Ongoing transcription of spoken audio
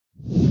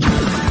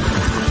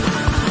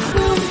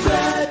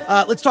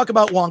Let's talk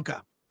about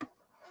Wonka.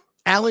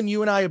 Alan,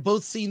 you and I have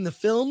both seen the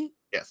film.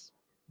 Yes.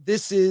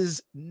 This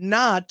is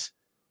not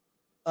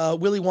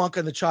Willy Wonka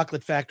and the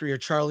Chocolate Factory or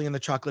Charlie and the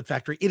Chocolate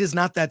Factory. It is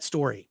not that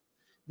story.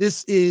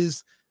 This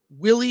is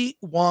Willy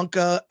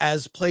Wonka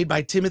as played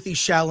by Timothy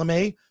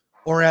Chalamet,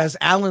 or as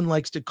Alan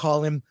likes to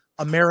call him,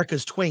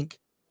 America's Twink.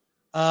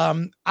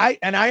 I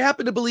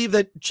happen to believe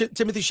that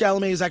Timothy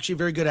Chalamet is actually a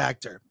very good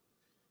actor.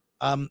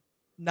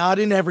 Not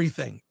in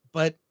everything,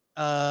 but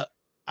I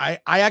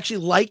actually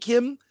like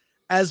him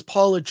as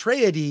Paul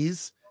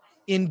Atreides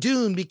in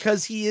Dune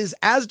because he is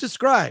as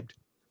described.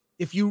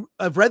 If you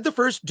have read the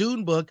first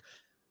Dune book,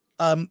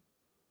 Paul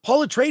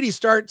Atreides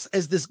starts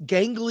as this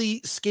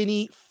gangly,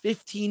 skinny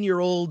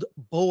 15-year-old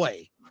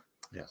boy.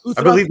 Yes.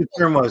 I believe the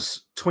term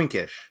was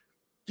twinkish.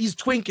 He's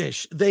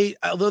twinkish.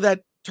 Although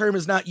that term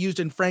is not used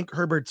in Frank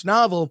Herbert's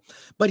novel,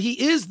 but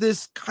he is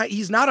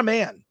he's not a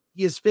man.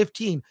 He is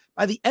 15.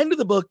 By the end of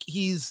the book,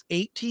 he's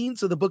 18.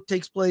 So the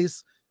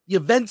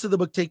events of the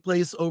book take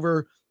place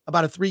over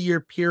about a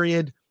 3-year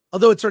period,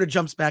 although it sort of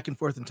jumps back and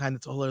forth in time.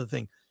 That's a whole other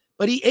thing.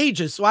 But he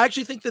ages. So I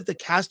actually think that the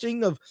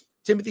casting of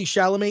Timothy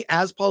Chalamet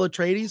as Paul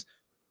Atreides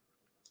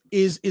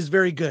is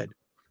very good.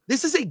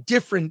 This is a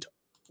different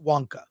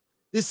Wonka.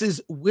 This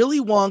is Willy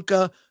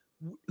Wonka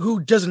who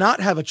does not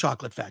have a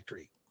chocolate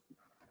factory.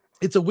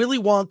 It's a Willy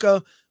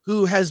Wonka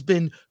who has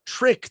been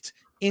tricked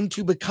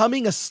into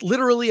becoming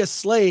literally a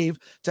slave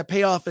to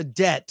pay off a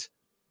debt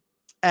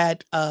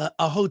at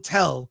a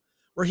hotel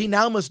where he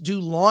now must do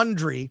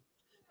laundry,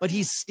 but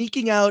he's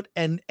sneaking out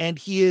and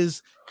he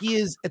is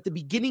at the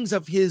beginnings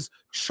of his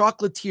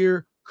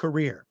chocolatier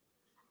career,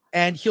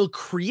 and he'll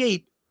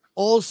create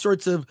all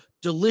sorts of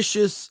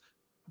delicious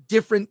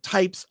different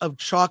types of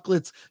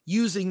chocolates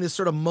using this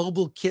sort of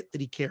mobile kit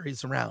that he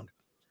carries around.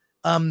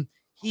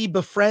 He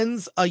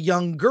befriends a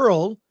young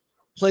girl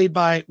played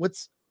by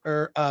what's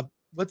her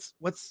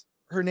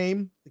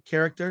name? The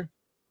character?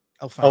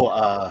 I'll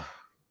find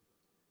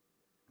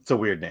it's a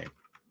weird name.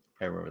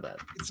 I remember that.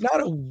 It's not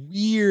a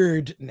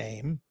weird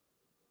name,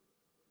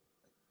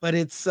 but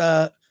it's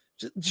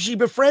she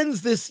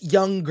befriends this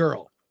young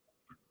girl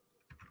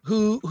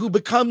who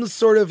becomes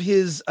sort of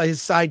his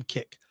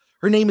sidekick.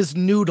 Her name is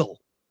Noodle.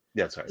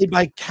 Yeah, sorry. Played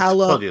by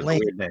Calla Lane.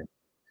 Weird name.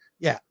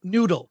 Yeah,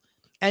 Noodle.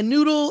 And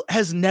Noodle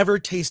has never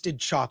tasted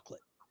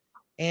chocolate.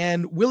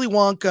 And Willy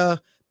Wonka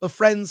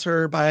befriends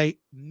her by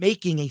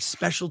making a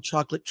special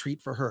chocolate treat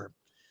for her.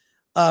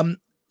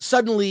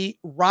 Suddenly,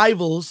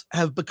 rivals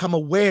have become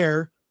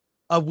aware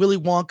of Willy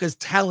Wonka's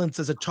talents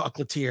as a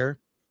chocolatier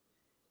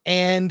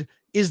and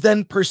is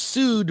then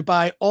pursued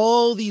by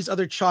all these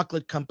other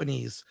chocolate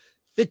companies,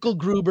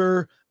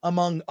 Fickelgruber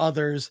among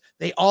others.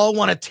 They all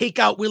want to take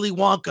out Willy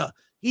Wonka.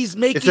 It's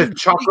a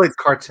chocolate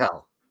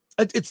cartel.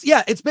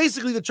 It's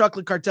basically the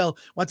chocolate cartel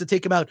wants to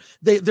take him out.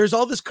 There's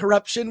all this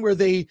corruption where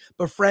they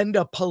befriend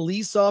a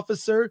police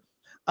officer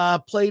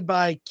played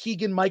by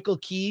Keegan-Michael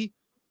Key,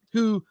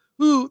 who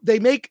they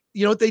make,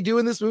 you know what they do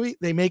in this movie?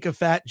 They make a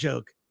fat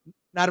joke.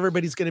 Not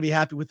everybody's going to be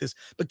happy with this,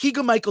 but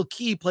Keegan-Michael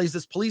Key plays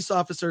this police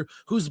officer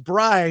who's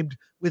bribed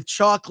with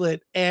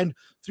chocolate, and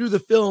through the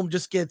film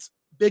just gets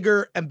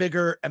bigger and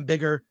bigger and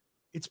bigger.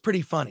 It's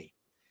pretty funny,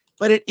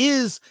 but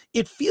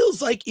it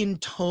feels like in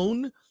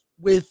tone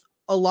with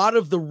a lot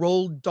of the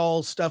Roald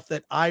Dahl stuff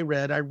that I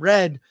read. I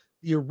read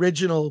the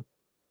original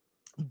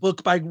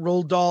book by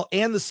Roald Dahl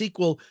and the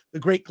sequel, The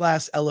Great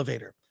Glass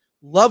Elevator.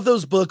 Love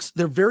those books.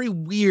 They're very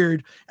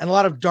weird and a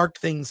lot of dark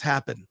things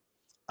happen.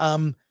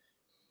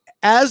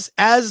 As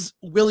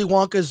Willy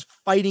Wonka's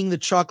fighting the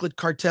chocolate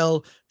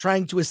cartel,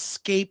 trying to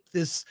escape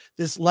this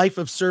life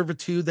of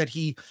servitude that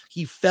he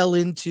fell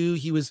into,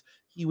 he was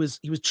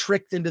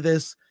tricked into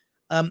this.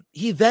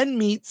 He then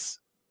meets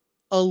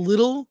a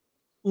little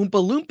Oompa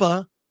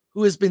Loompa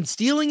who has been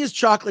stealing his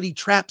chocolate. He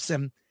traps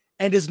him,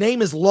 and his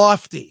name is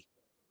Lofty.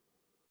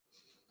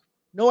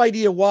 No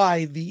idea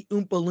why the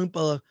Oompa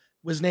Loompa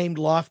was named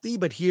Lofty,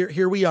 but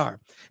here we are.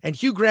 And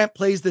Hugh Grant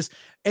plays this.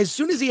 As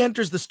soon as he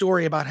enters the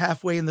story about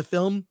halfway in the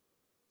film,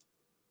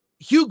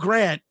 Hugh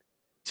Grant,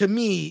 to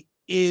me,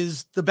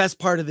 is the best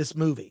part of this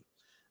movie.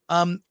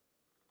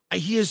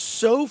 He is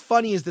so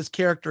funny as this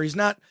character. He's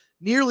not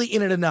nearly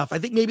in it enough. I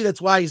think maybe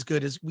that's why he's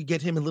good, is we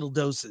get him in little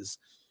doses.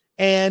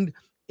 And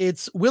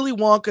it's Willy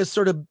Wonka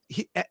sort of,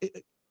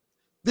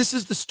 this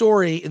is the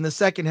story in the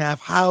second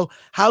half, how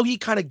he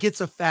kind of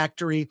gets a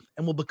factory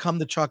and will become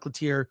the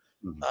chocolatier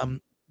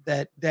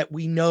that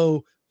we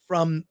know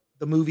from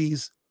the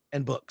movies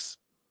and books.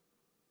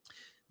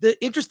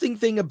 The interesting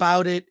thing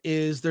about it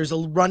is there's a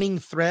running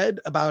thread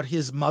about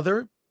his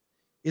mother.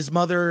 His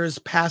mother has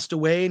passed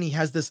away, and he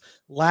has this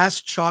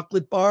last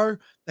chocolate bar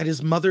that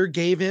his mother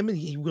gave him, and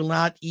he will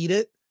not eat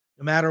it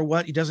no matter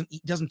what. He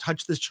doesn't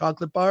touch this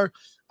chocolate bar.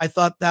 I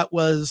thought that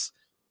was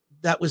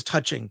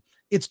touching.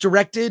 It's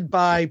directed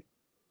by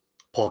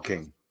Paul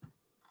King.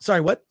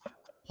 Sorry, what?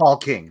 Paul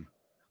King.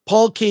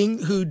 Paul King,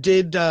 who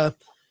did the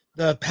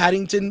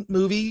Paddington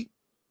movie,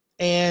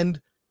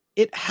 and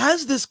it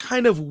has this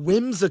kind of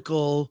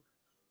whimsical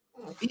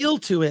feel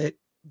to it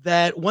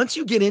that once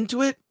you get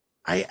into it,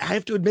 I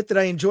have to admit that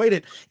I enjoyed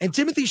it. And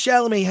Timothy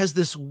Chalamet has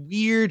this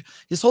weird,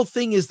 his whole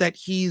thing is that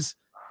he's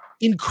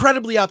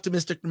incredibly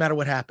optimistic no matter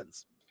what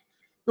happens.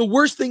 The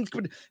worst thing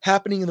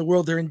happening in the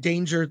world, they're in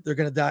danger, they're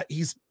going to die.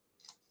 He's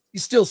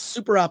still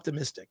super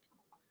optimistic.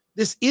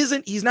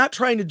 He's not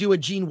trying to do a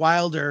Gene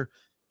Wilder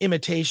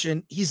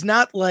imitation. He's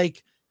not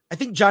like, I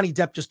think Johnny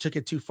Depp just took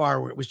it too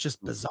far where it was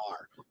just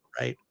bizarre,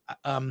 right?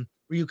 Where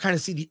you kind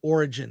of see the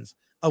origins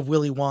of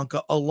Willy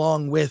Wonka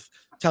along with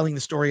telling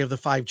the story of the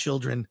 5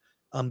 children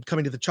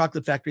coming to the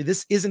chocolate factory.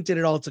 This isn't it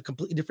at all. It's a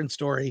completely different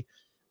story.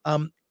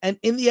 And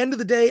in the end of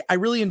the day, I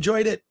really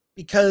enjoyed it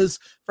because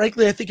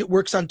frankly, I think it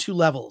works on 2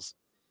 levels.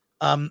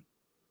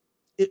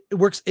 It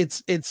works.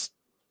 It's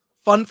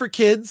fun for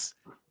kids,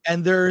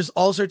 and there's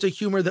all sorts of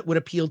humor that would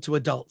appeal to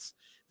adults.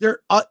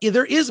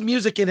 There is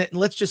music in it, and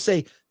let's just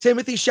say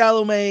Timothy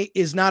Chalamet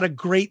is not a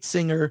great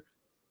singer,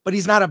 but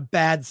he's not a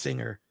bad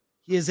singer.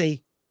 He is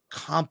a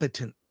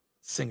competent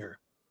singer.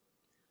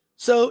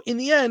 So in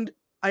the end,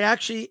 I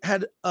actually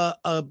had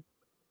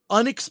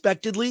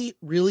unexpectedly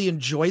really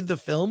enjoyed the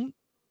film.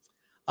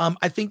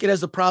 I think it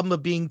has a problem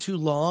of being too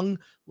long,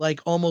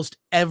 like almost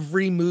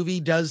every movie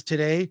does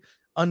today,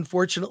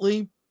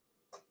 unfortunately.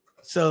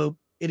 So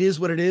it is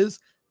what it is.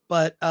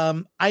 But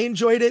I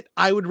enjoyed it.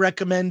 I would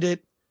recommend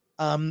it.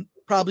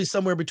 Probably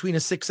somewhere between a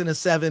 6 and a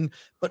 7,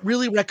 but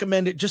really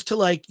recommend it just to,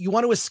 like, you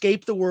want to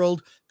escape the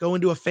world, go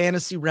into a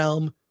fantasy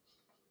realm.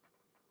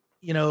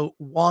 You know,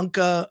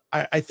 Wonka,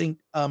 I think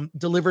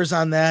delivers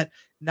on that.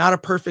 Not a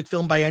perfect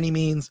film by any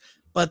means,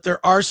 but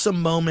there are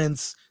some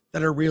moments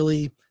that are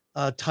really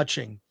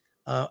touching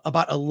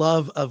about a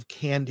love of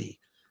candy.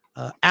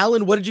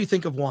 Alan, what did you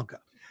think of Wonka?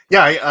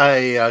 Yeah,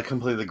 I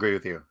completely agree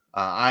with you.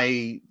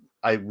 I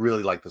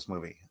really like this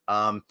movie.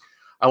 I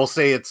will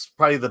say it's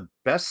probably the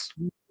best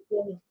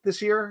musical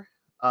this year,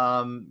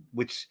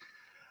 which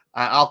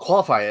I'll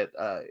qualify it.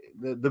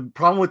 The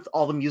problem with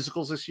all the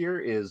musicals this year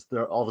is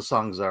all the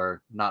songs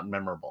are not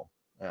memorable.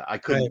 I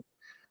couldn't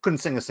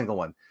sing a single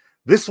one.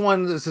 This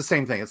one is the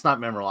same thing. It's not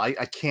memorable. I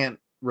can't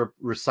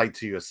recite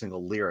to you a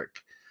single lyric.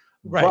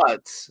 Right.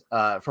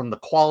 But from the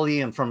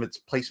quality and from its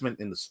placement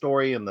in the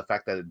story and the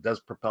fact that it does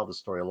propel the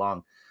story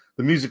along,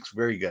 the music's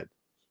very good.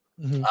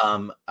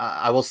 Mm-hmm.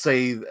 I will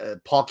say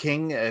Paul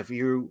King, if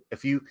you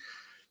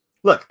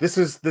look, this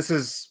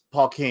is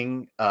Paul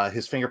King.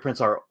 His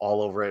fingerprints are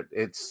all over it.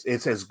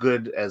 It's as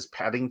good as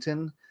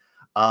Paddington.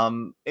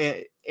 And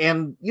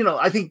you know,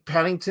 I think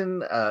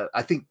Paddington,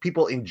 I think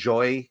people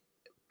enjoy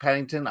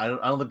Paddington. I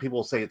don't think people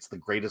will say it's the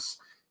greatest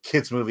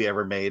kids movie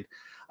ever made.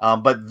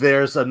 But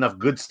there's enough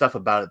good stuff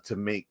about it to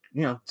make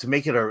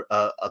it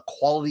a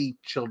quality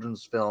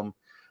children's film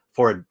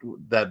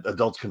that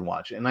adults can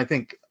watch. And I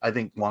think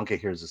Wonka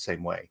here is the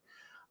same way.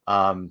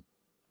 And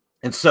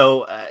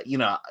so,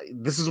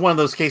 this is one of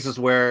those cases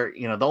where,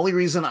 the only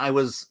reason I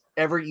was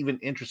ever even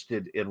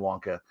interested in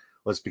Wonka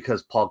was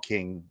because Paul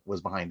King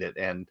was behind it,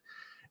 and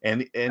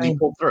he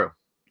pulled through,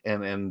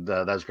 and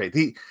that was great.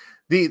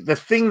 The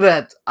thing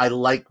that I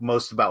like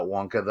most about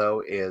Wonka,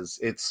 though, is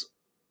its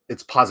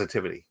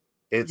positivity.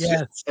 It's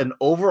an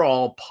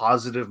overall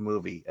positive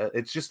movie.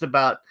 It's just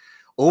about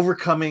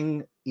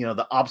overcoming,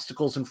 the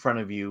obstacles in front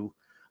of you,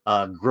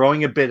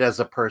 growing a bit as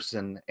a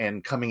person,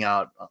 and coming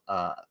out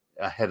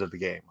ahead of the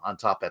game, on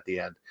top at the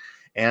end.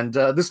 And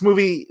this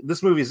movie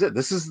is it.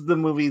 This is the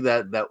movie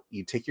that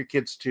you take your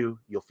kids to.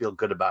 You'll feel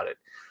good about it.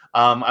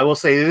 I will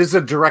say it is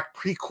a direct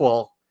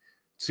prequel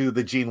to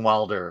the Gene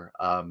Wilder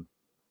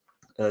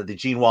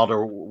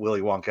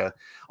Willy Wonka,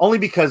 only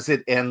because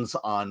it ends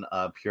on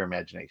Pure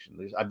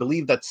Imagination. I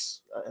believe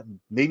that's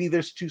maybe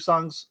there's 2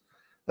 songs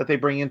that they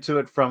bring into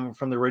it from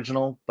the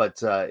original,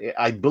 but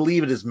I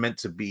believe it is meant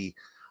to be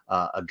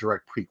a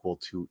direct prequel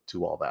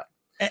to all that.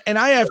 And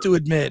I have to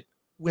admit,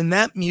 when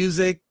that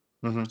music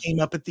came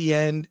up at the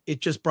end, it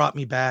just brought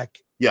me back.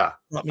 Yeah,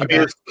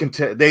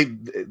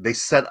 they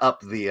set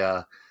up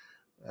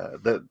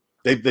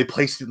they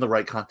placed it in the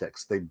right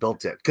context. They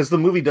built it because the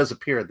movie does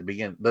appear at the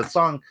beginning. The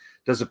song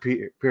does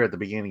appear at the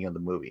beginning of the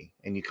movie,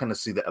 and you kind of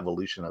see the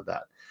evolution of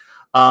that.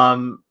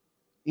 To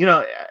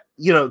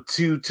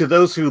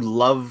those who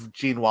love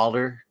Gene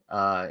Wilder,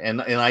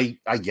 and I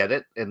get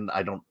it, and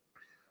I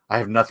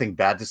have nothing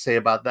bad to say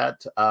about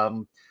that.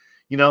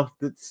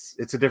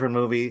 It's a different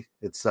movie.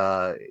 It's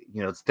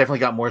it's definitely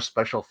got more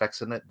special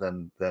effects in it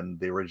than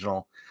the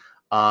original.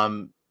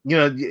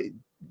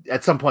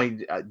 At some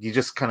point you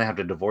just kind of have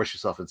to divorce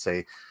yourself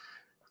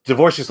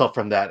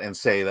from that and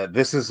say that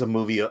this is a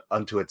movie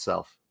unto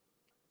itself,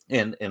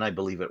 and I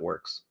believe it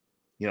works.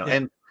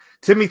 And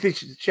Timothy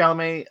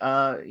Chalamet,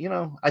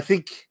 I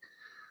think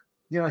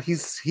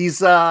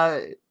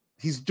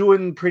he's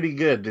doing pretty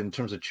good in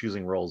terms of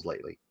choosing roles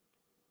lately.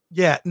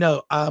 I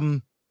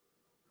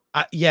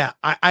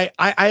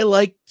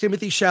like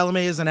Timothy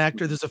Chalamet as an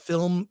actor. There's a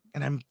film,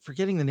 and I'm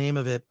forgetting the name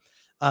of it.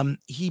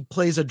 He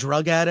plays a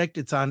drug addict.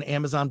 It's on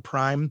Amazon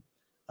Prime.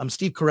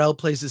 Steve Carell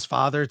plays his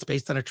father. It's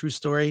based on a true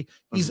story.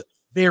 He's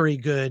very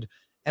good.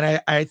 And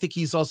I think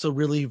he's also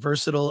really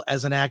versatile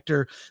as an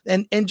actor.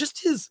 And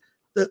just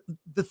the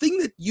thing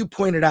that you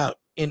pointed out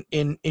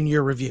in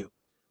your review,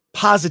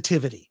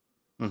 positivity.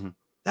 Mm-hmm.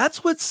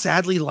 That's what's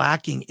sadly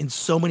lacking in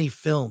so many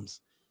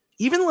films.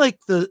 Even like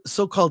the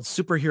so-called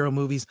superhero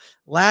movies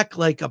lack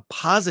like a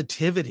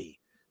positivity.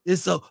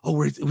 It's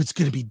it's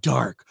going to be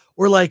dark.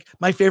 Or like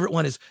my favorite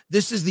one is,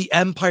 this is the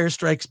Empire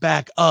Strikes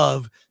Back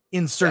of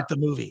insert the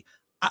movie.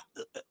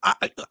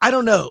 I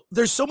don't know.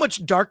 There's so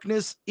much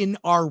darkness in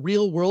our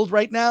real world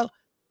right now.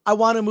 I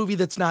want a movie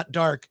that's not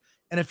dark.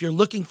 And if you're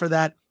looking for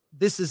that,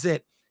 this is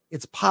it.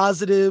 It's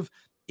positive,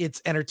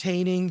 it's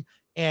entertaining,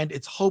 and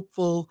it's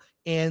hopeful.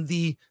 And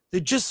the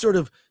just sort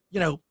of,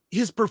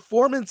 his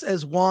performance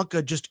as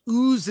Wonka just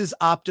oozes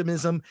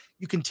optimism.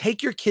 You can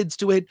take your kids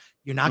to it.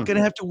 You're not going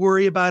to have to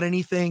worry about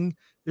anything.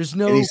 There's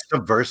no any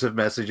subversive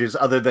messages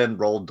other than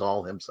Roald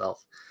Dahl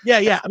himself.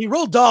 Yeah. I mean,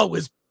 Roald Dahl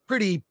was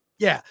pretty,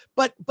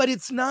 but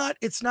it's not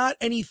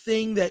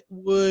anything that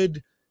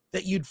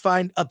you'd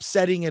find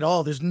upsetting at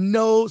all. There's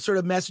no sort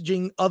of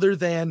messaging other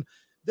than,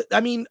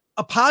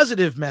 a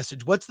positive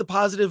message. What's the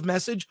positive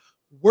message?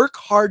 Work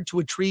hard to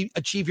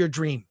achieve your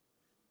dream.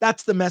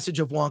 That's the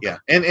message of Wonka. Yeah,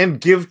 and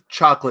give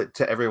chocolate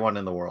to everyone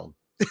in the world.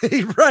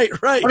 Right.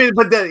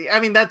 I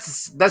mean,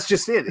 that's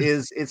just it.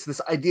 It's this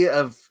idea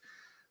of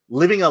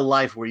living a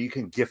life where you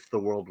can gift the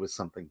world with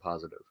something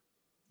positive.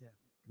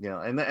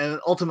 Yeah, and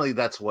ultimately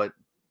that's what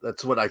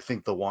I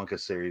think the Wonka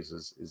series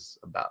is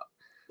about.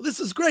 Well, this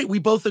is great. We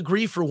both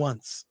agree for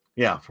once.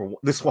 Yeah, for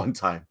this one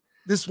time.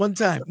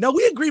 No,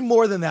 we agree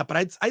more than that, but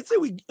I'd say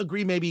we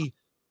agree maybe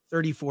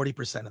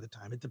 30-40% of the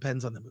time. It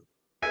depends on the movie.